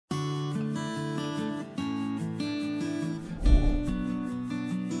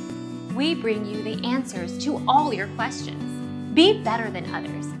we bring you the answers to all your questions. Be better than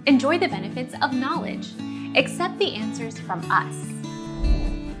others. Enjoy the benefits of knowledge. Accept the answers from us.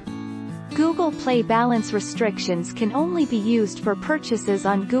 Google Play balance restrictions can only be used for purchases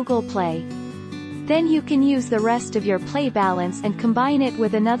on Google Play. Then you can use the rest of your Play balance and combine it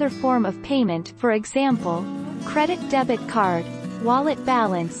with another form of payment, for example, credit debit card, wallet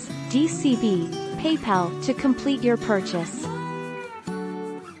balance, DCB, PayPal, to complete your purchase.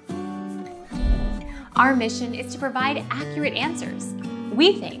 Our mission is to provide accurate answers.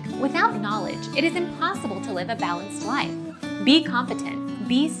 We think without knowledge, it is impossible to live a balanced life. Be competent,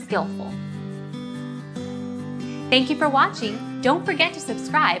 be skillful. Thank you for watching. Don't forget to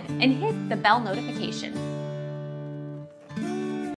subscribe and hit the bell notification.